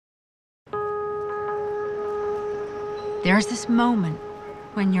There's this moment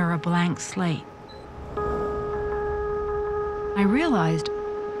when you're a blank slate. I realized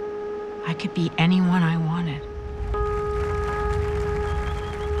I could be anyone I wanted.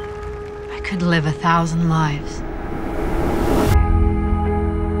 I could live 1,000 lives.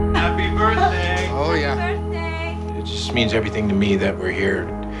 Happy birthday! Oh, yeah. Happy birthday! It just means everything to me that we're here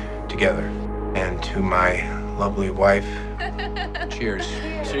together. And to my lovely wife, cheers.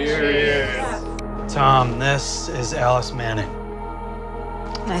 Cheers. Tom, this is Alice Manning.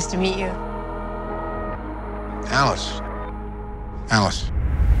 Nice to meet you. Alice. Alice.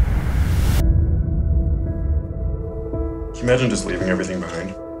 Can you imagine just leaving everything behind?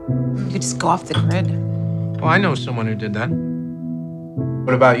 You could just go off the grid. Well, I know someone who did that.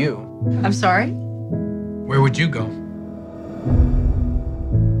 What about you? I'm sorry? Where would you go?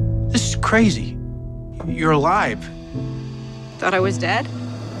 This is crazy. You're alive. Thought I was dead?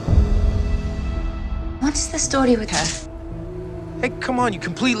 What's the story with her? Hey, come on, you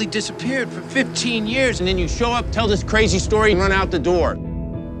completely disappeared for 15 years, and then you show up, tell this crazy story, and run out the door.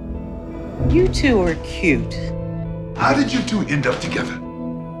 You two are cute. How did you two end up together?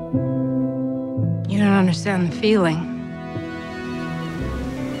 You don't understand the feeling.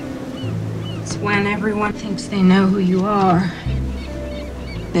 It's when everyone thinks they know who you are.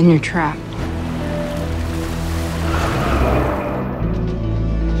 Then you're trapped.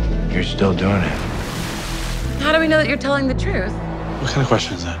 You're still doing it. How do we know that you're telling the truth? What kind of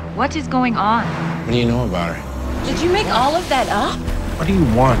question is that? What is going on? What do you know about her? Did you make all of that up? What do you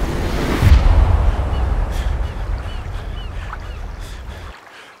want?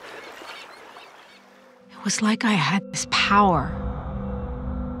 It was like I had this power.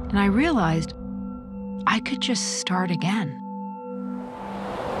 And I realized I could just start again.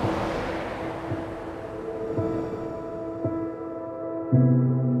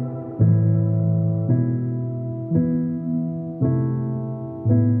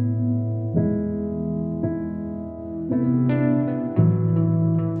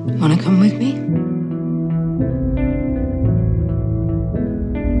 Want to come with me?